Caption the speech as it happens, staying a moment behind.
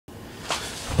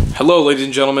Hello ladies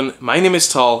and gentlemen, my name is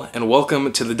Tal and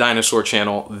welcome to the Dinosaur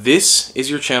channel. This is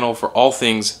your channel for all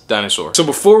things dinosaur. So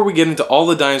before we get into all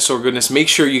the dinosaur goodness, make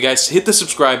sure you guys hit the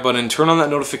subscribe button, turn on that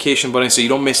notification button so you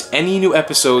don't miss any new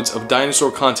episodes of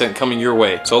dinosaur content coming your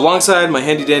way. So alongside my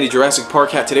handy dandy Jurassic Park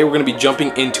hat, today we're going to be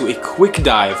jumping into a quick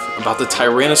dive about the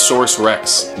Tyrannosaurus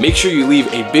Rex. Make sure you leave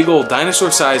a big old dinosaur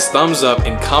sized thumbs up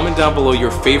and comment down below your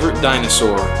favorite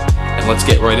dinosaur. And let's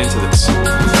get right into this.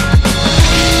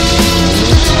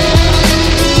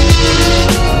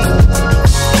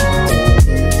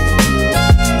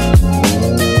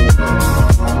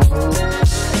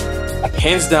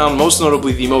 Hands down, most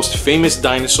notably the most famous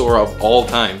dinosaur of all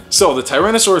time. So the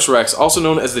Tyrannosaurus Rex, also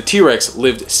known as the T-Rex,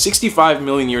 lived 65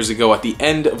 million years ago at the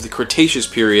end of the Cretaceous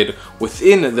period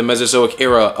within the Mesozoic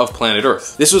era of planet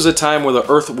Earth. This was a time where the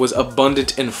Earth was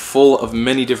abundant and full of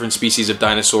many different species of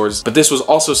dinosaurs, but this was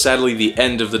also sadly the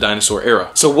end of the dinosaur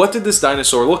era. So what did this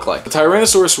dinosaur look like? The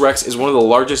Tyrannosaurus Rex is one of the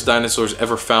largest dinosaurs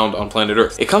ever found on planet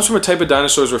Earth. It comes from a type of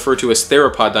dinosaurs referred to as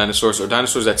theropod dinosaurs, or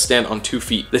dinosaurs that stand on 2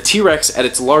 feet. The T-Rex at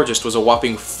its largest was a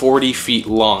whopping 40 feet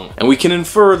long, and we can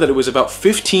infer that it was about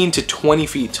 15 to 20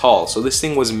 feet tall, so this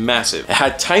thing was massive. It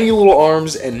had tiny little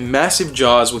arms and massive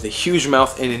jaws with a huge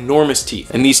mouth and enormous teeth,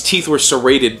 and these teeth were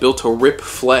serrated, built to rip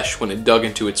flesh when it dug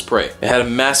into its prey. It had a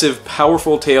massive,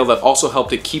 powerful tail that also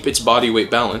helped it keep its body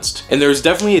weight balanced, and there's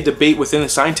definitely a debate within the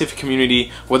scientific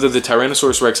community whether the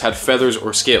Tyrannosaurus Rex had feathers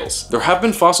or scales. There have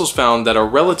been fossils found that are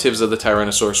relatives of the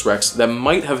Tyrannosaurus Rex that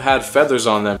might have had feathers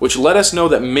on them, which let us know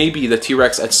that maybe the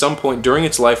T-Rex at some point during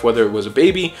its life, whether it was a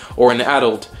baby or an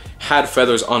adult, had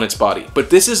feathers on its body.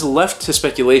 But this is left to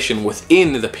speculation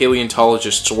within the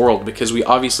paleontologist's world because we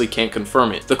obviously can't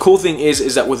confirm it. The cool thing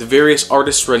is that with various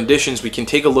artists' renditions, we can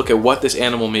take a look at what this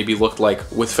animal maybe looked like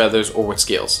with feathers or with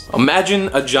scales.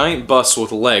 Imagine a giant bus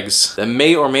with legs that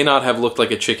may or may not have looked like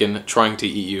a chicken trying to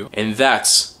eat you, and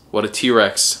that's what a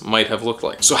T-Rex might have looked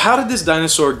like. So how did this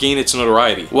dinosaur gain its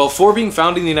notoriety? Well, for being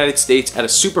found in the United States at a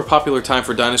super popular time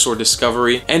for dinosaur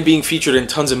discovery and being featured in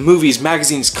tons of movies,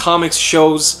 magazines, comics,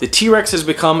 shows, the T-Rex has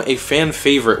become a fan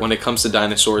favorite when it comes to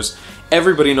dinosaurs.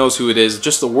 Everybody knows who it is.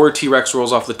 Just the word T-Rex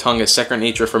rolls off the tongue as second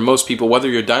nature for most people, whether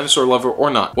you're a dinosaur lover or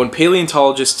not. When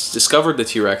paleontologists discovered the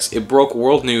T-Rex, it broke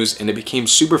world news and it became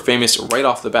super famous right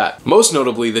off the bat. Most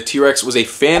notably, the T-Rex was a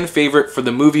fan favorite for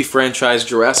the movie franchise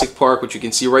Jurassic Park, which you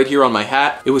can see right here on my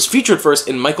hat. It was featured first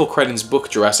in Michael Crichton's book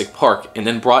Jurassic Park, and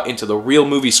then brought into the real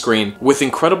movie screen. With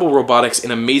incredible robotics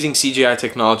and amazing CGI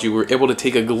technology, we were able to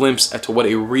take a glimpse as to what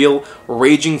a real,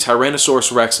 raging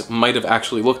Tyrannosaurus Rex might have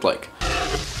actually looked like.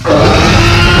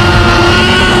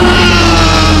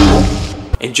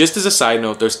 And just as a side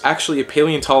note, there's actually a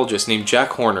paleontologist named Jack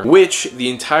Horner, which the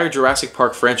entire Jurassic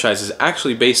Park franchise is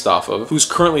actually based off of, who's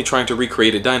currently trying to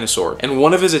recreate a dinosaur. And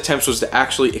one of his attempts was to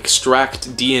actually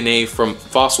extract DNA from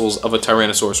fossils of a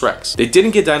Tyrannosaurus Rex. They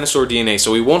didn't get dinosaur DNA,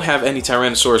 so we won't have any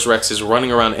Tyrannosaurus Rexes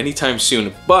running around anytime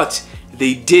soon, but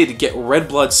they did get red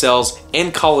blood cells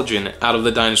and collagen out of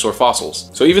the dinosaur fossils.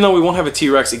 So even though we won't have a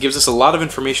T-Rex, it gives us a lot of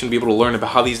information to be able to learn about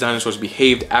how these dinosaurs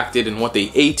behaved, acted, and what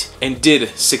they ate and did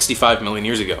 65 million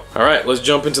years ago. Alright, let's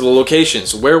jump into the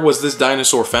locations. Where was this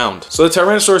dinosaur found? So the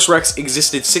Tyrannosaurus Rex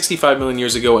existed 65 million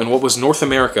years ago in what was North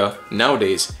America,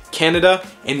 nowadays, Canada,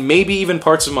 and maybe even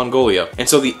parts of Mongolia. And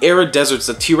so the arid deserts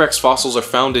that T-Rex fossils are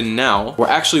found in now were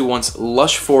actually once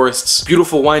lush forests,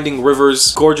 beautiful winding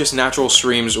rivers, gorgeous natural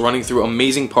streams running through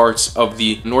amazing parts of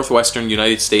the northwestern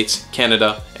United States,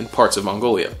 Canada, and parts of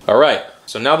Mongolia. Alright.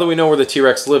 So now that we know where the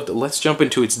T-Rex lived, let's jump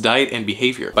into its diet and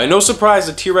behavior. By no surprise,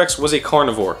 the T-Rex was a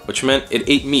carnivore, which meant it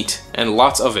ate meat, and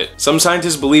lots of it. Some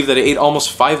scientists believe that it ate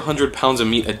almost 500 pounds of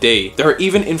meat a day. There are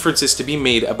even inferences to be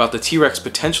made about the T-Rex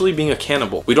potentially being a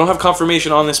cannibal. We don't have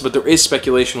confirmation on this, but there is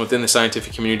speculation within the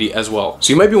scientific community as well.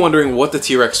 So you might be wondering what the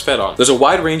T-Rex fed on. There's a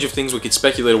wide range of things we could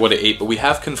speculate what it ate, but we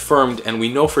have confirmed and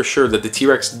we know for sure that the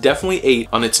T-Rex definitely ate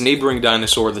on its neighboring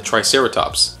dinosaur, the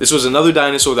Triceratops. This was another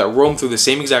dinosaur that roamed through the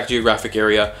same exact geographic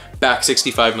area back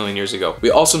 65 million years ago.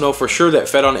 We also know for sure that it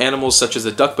fed on animals such as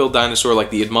the duck-billed dinosaur like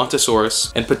the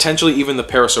Edmontosaurus, and potentially even the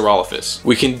Parasaurolophus.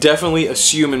 We can definitely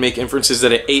assume and make inferences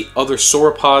that it ate other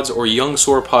sauropods or young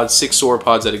sauropods, 6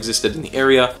 sauropods that existed in the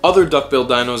area, other duck-billed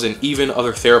dinos, and even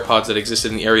other theropods that existed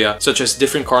in the area, such as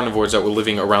different carnivores that were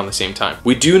living around the same time.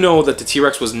 We do know that the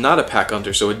T-Rex was not a pack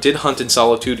hunter, so it did hunt in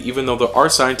solitude, even though there are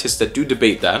scientists that do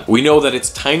debate that. We know that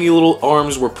its tiny little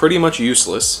arms were pretty much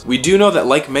useless. We do know that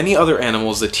like many other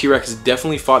animals, the T-Rex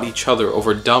definitely fought each other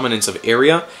over dominance of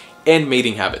area and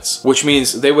mating habits, which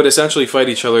means they would essentially fight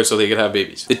each other so they could have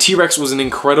babies. The T-Rex was an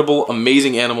incredible,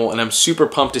 amazing animal, and I'm super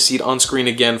pumped to see it on screen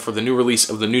again for the new release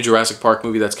of the new Jurassic Park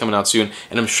movie that's coming out soon,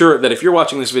 and I'm sure that if you're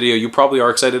watching this video, you probably are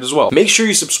excited as well. Make sure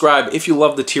you subscribe if you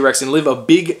love the T-Rex and leave a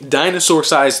big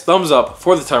dinosaur-sized thumbs up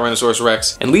for the Tyrannosaurus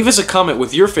Rex, and leave us a comment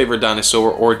with your favorite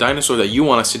dinosaur or dinosaur that you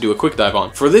want us to do a quick dive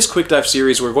on. For this quick dive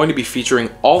series, we're going to be featuring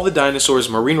all the dinosaurs,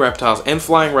 marine reptiles, and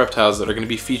flying reptiles that are going to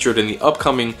be featured in the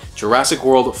upcoming Jurassic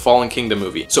World Fallen Kingdom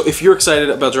movie. So if you're excited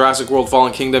about Jurassic World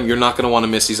Fallen Kingdom, you're not going to want to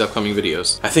miss these upcoming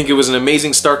videos. I think it was an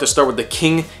amazing start to start with the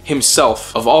king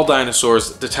himself of all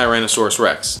dinosaurs, the Tyrannosaurus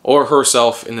Rex, or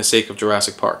herself in the sake of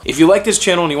Jurassic Park. If you like this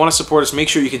channel and you want to support us, make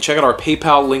sure you can check out our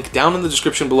PayPal link down in the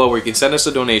description below where you can send us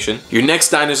a donation. Your next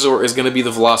dinosaur is going to be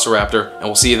the Velociraptor, and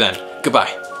we'll see you then.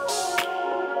 Goodbye.